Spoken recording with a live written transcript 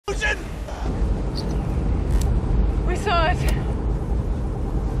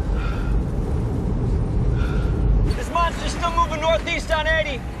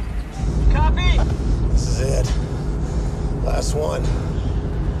180. Copy? This is it. Last one.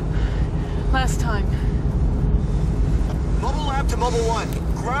 Last time. Mobile lab to Mobile 1.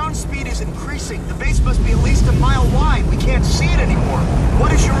 Ground speed is increasing. The base must be at least a mile wide. We can't see it anymore.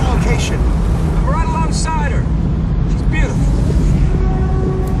 What is your location? I'm right alongside her. She's beautiful.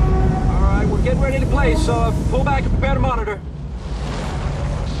 All right, we're getting ready to play, so pull back and prepare to monitor.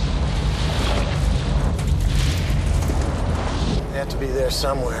 They have to be there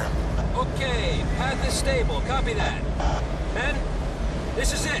somewhere. Okay, path is stable. Copy that. Men,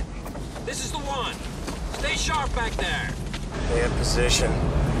 this is it. This is the one. Stay sharp back there. They have position.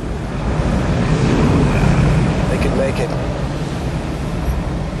 They could make it.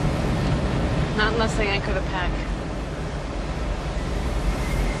 Not unless they anchor the pack.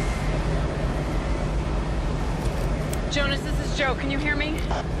 Jonas, this is Joe. Can you hear me?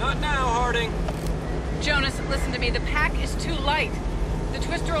 Not now, Harding. Jonas, listen to me. The pack is too light. The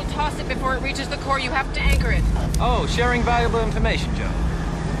twister will toss it before it reaches the core. You have to anchor it. Oh, sharing valuable information, Joe.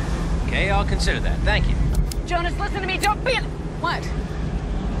 Okay, I'll consider that. Thank you. Jonas, listen to me. Don't be... What?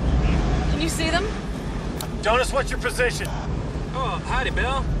 Can you see them? Jonas, what's your position? Oh, howdy,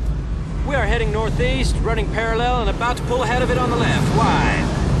 Bill. We are heading northeast, running parallel, and about to pull ahead of it on the left. Why?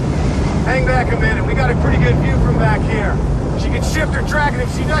 Hang back a minute. We got a pretty good view from back here. She can shift her track, and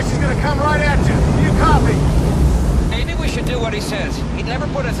if she does, she's gonna come right at you. You copy? Maybe we should do what he says. He'd never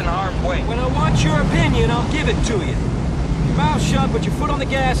put us in harm's way. When I want your opinion, I'll give it to you. Your mouth shut, put your foot on the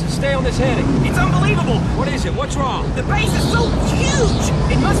gas, and stay on this heading. It's unbelievable! What is it? What's wrong? The base is so huge!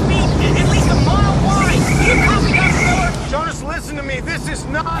 It must be at least a mile wide! You copy, Dr. Miller? Jonas, listen to me. This is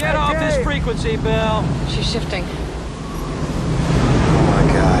not Get a off game. this frequency, Bill. She's shifting. Oh, my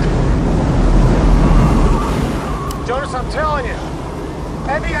God. Jonas, I'm telling you.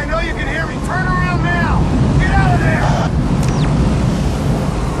 Eddie, I know you can hear me. Turn around now. Get out of there.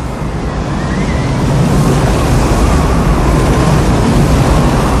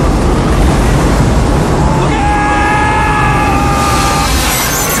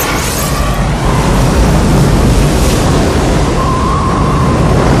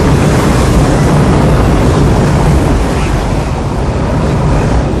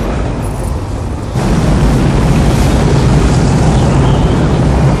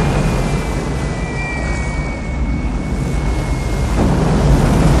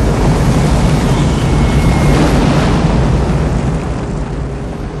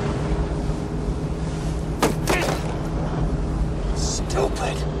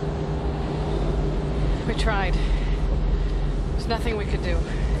 Stupid. We tried. There's nothing we could do.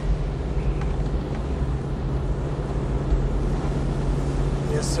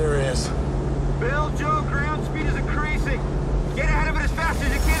 Yes, there is. Bill, Joe, ground speed is increasing. Get ahead of it as fast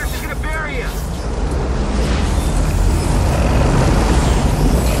as you can or she's gonna bury you.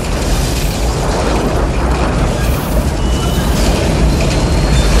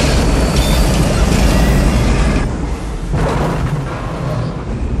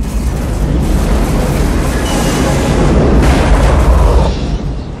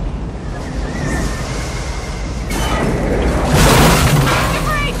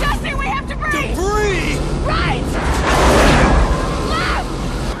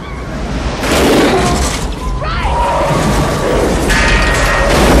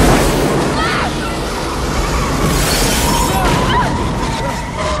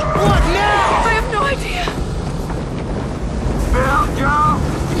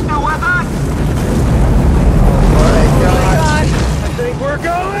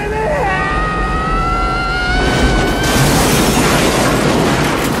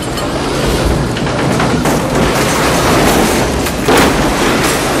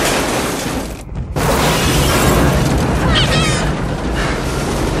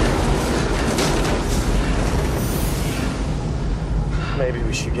 Maybe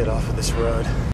we should get off of this road.